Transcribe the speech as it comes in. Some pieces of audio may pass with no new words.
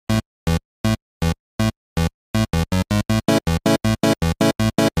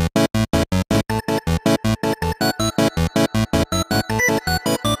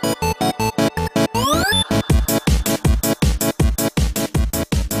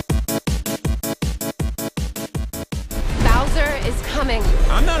is coming.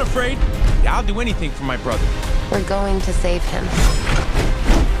 I'm not afraid. I'll do anything for my brother. We're going to save him.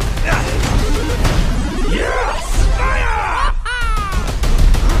 Yes! Fire!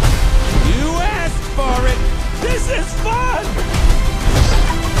 You asked for it. This is fun!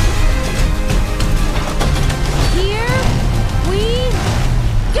 Here we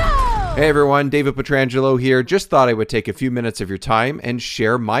go! Hey everyone, David Petrangelo here. Just thought I would take a few minutes of your time and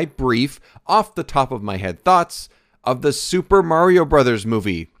share my brief, off the top of my head thoughts of the Super Mario Brothers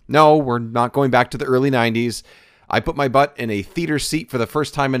movie. No, we're not going back to the early 90s. I put my butt in a theater seat for the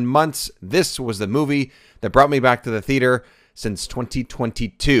first time in months. This was the movie that brought me back to the theater since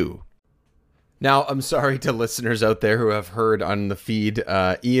 2022. Now, I'm sorry to listeners out there who have heard on the feed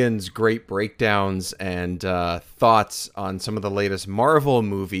Ian's great breakdowns and thoughts on some of the latest Marvel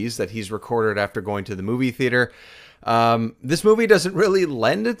movies that he's recorded after going to the movie theater. This movie doesn't really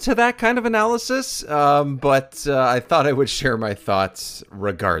lend to that kind of analysis, but I thought I would share my thoughts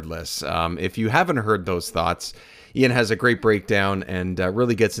regardless. If you haven't heard those thoughts, Ian has a great breakdown and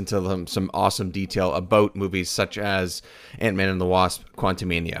really gets into some awesome detail about movies such as Ant-Man and the Wasp: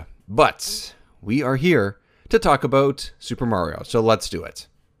 Quantumania. But we are here to talk about Super Mario, so let's do it.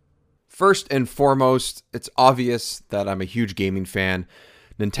 First and foremost, it's obvious that I'm a huge gaming fan.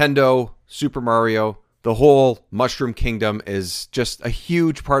 Nintendo, Super Mario, the whole Mushroom Kingdom is just a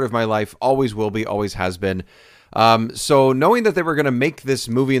huge part of my life, always will be, always has been. So knowing that they were going to make this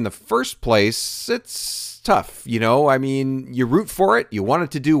movie in the first place, it's tough, you know? I mean, you root for it, you want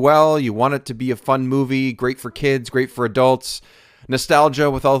it to do well, you want it to be a fun movie, great for kids, great for adults, nostalgia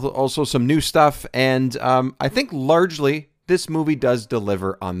with also some new stuff, and I think largely this movie does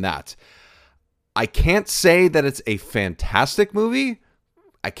deliver on that. I can't say that it's a fantastic movie,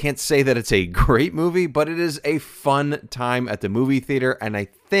 I can't say that it's a great movie, but it is a fun time at the movie theater, and I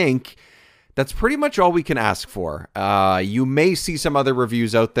think that's pretty much all we can ask for. You may see some other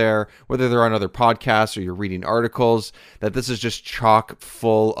reviews out there, whether they're on other podcasts or you're reading articles, that this is just chock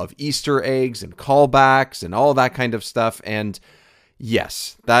full of Easter eggs and callbacks and all that kind of stuff. And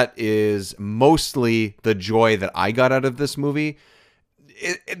yes, that is mostly the joy that I got out of this movie.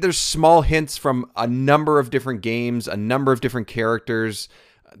 There's small hints from a number of different games, a number of different characters.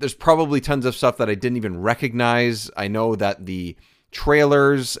 There's probably tons of stuff that I didn't even recognize. I know that the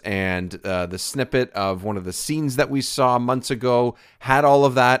trailers and the snippet of one of the scenes that we saw months ago had all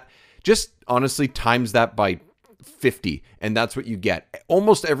of that. Just honestly times that by 50, and that's what you get.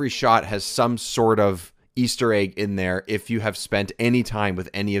 Almost every shot has some sort of Easter egg in there if you have spent any time with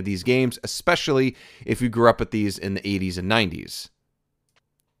any of these games, especially if you grew up with these in the 80s and 90s.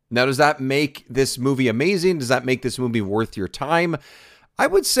 Now, does that make this movie amazing? Does that make this movie worth your time? I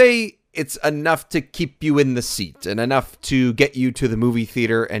would say it's enough to keep you in the seat and enough to get you to the movie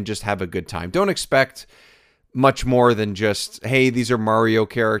theater and just have a good time. Don't expect much more than just, hey, these are Mario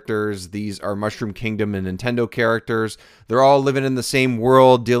characters, these are Mushroom Kingdom and Nintendo characters. They're all living in the same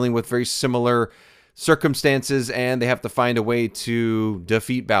world, dealing with very similar circumstances, and they have to find a way to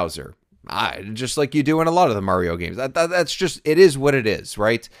defeat Bowser. Just like you do in a lot of the Mario games. That's just, it is what it is,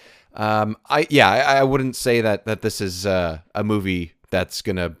 right? I wouldn't say that this is a movie that's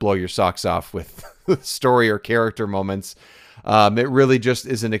going to blow your socks off with story or character moments. It really just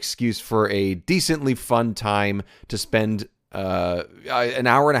is an excuse for a decently fun time to spend an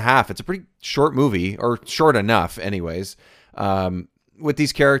hour and a half. It's a pretty short movie, or short enough anyways, with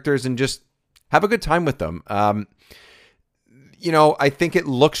these characters and just have a good time with them. You know, I think it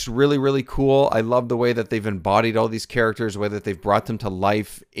looks really, really cool. I love the way that they've embodied all these characters, the way that they've brought them to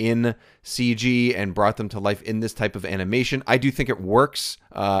life in CG and brought them to life in this type of animation. I do think it works.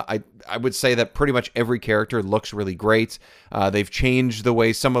 I would say that pretty much every character looks really great. They've changed the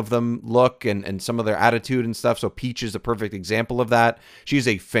way some of them look and some of their attitude and stuff. So Peach is a perfect example of that. She's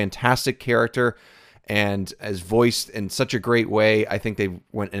a fantastic character and is voiced in such a great way. I think they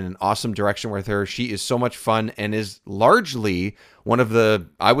went in an awesome direction with her. She is so much fun and is largely one of the,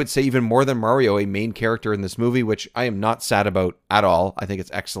 I would say even more than Mario, a main character in this movie, which I am not sad about at all. I think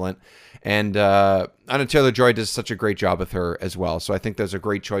it's excellent. And Anya Taylor-Joy does such a great job with her as well. So I think there's a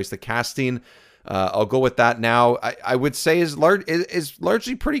great choice. The casting, I'll go with that now. I would say is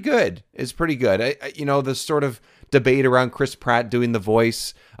largely pretty good. Is pretty good. You know, the sort of debate around Chris Pratt doing the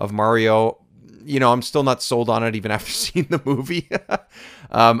voice of Mario, you know, I'm still not sold on it even after seeing the movie.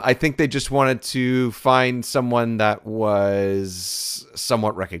 I think they just wanted to find someone that was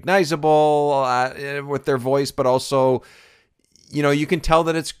somewhat recognizable with their voice, but also, you know, you can tell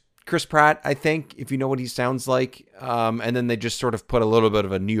that it's Chris Pratt, I think, if you know what he sounds like. And then they just sort of put a little bit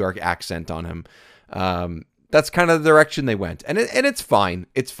of a New York accent on him. that's kind of the direction they went. And it's fine.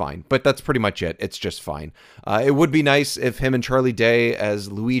 It's fine. But that's pretty much it. It's just fine. It would be nice if him and Charlie Day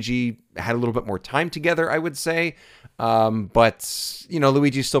as Luigi had a little bit more time together, I would say. But, you know,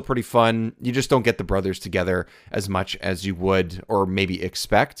 Luigi's still pretty fun. You just don't get the brothers together as much as you would or maybe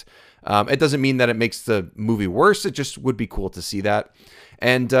expect. It doesn't mean that it makes the movie worse. It just would be cool to see that.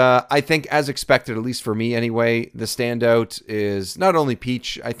 And I think, as expected, at least for me anyway, the standout is not only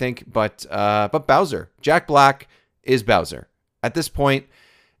Peach, I think, but Bowser. Jack Black is Bowser. At this point,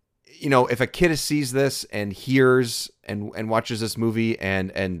 you know, if a kid sees this and hears and watches this movie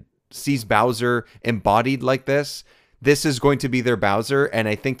and sees Bowser embodied like this is going to be their Bowser. And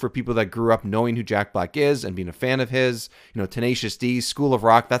I think for people that grew up knowing who Jack Black is and being a fan of his, you know, Tenacious D, School of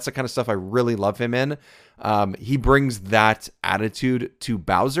Rock, that's the kind of stuff I really love him in. He brings that attitude to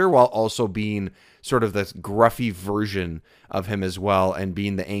Bowser while also being sort of this gruffy version of him as well and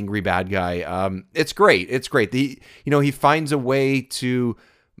being the angry bad guy. It's great. It's great. He finds a way to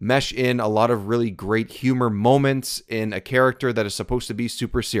mesh in a lot of really great humor moments in a character that is supposed to be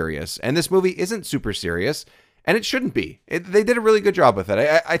super serious. And this movie isn't super serious. And it shouldn't be. They did a really good job with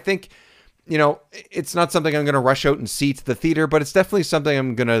it. I think, you know, it's not something I'm going to rush out and see to the theater, but it's definitely something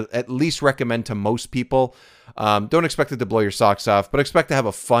I'm going to at least recommend to most people. Don't expect it to blow your socks off, but expect to have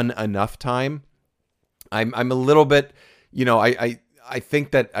a fun enough time. I'm a little bit, you know, I think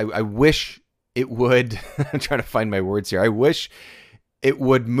that I wish it would, I'm trying to find my words here. I wish it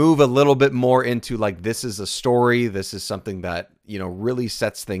would move a little bit more into like, this is a story. This is something that, you know, really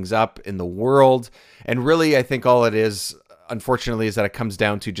sets things up in the world. And really, I think all it is, unfortunately, is that it comes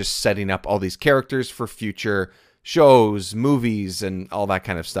down to just setting up all these characters for future shows, movies, and all that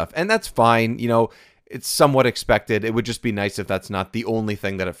kind of stuff. And that's fine. You know, it's somewhat expected. It would just be nice if that's not the only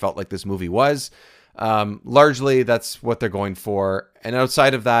thing that it felt like this movie was. Largely, that's what they're going for. And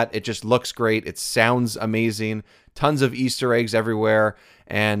outside of that, it just looks great. It sounds amazing. Tons of Easter eggs everywhere.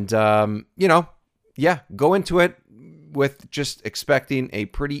 And, you know, yeah, go into it with just expecting a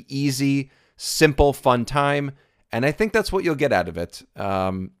pretty easy, simple, fun time. And I think that's what you'll get out of it.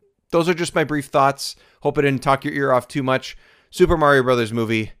 Those are just my brief thoughts. Hope it didn't talk your ear off too much. Super Mario Brothers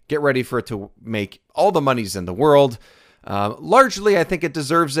movie. Get ready for it to make all the monies in the world. Largely, I think it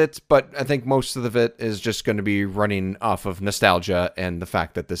deserves it, but I think most of it is just going to be running off of nostalgia and the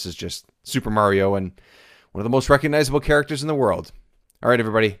fact that this is just Super Mario and one of the most recognizable characters in the world. All right,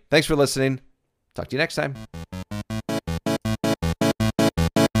 everybody. Thanks for listening. Talk to you next time.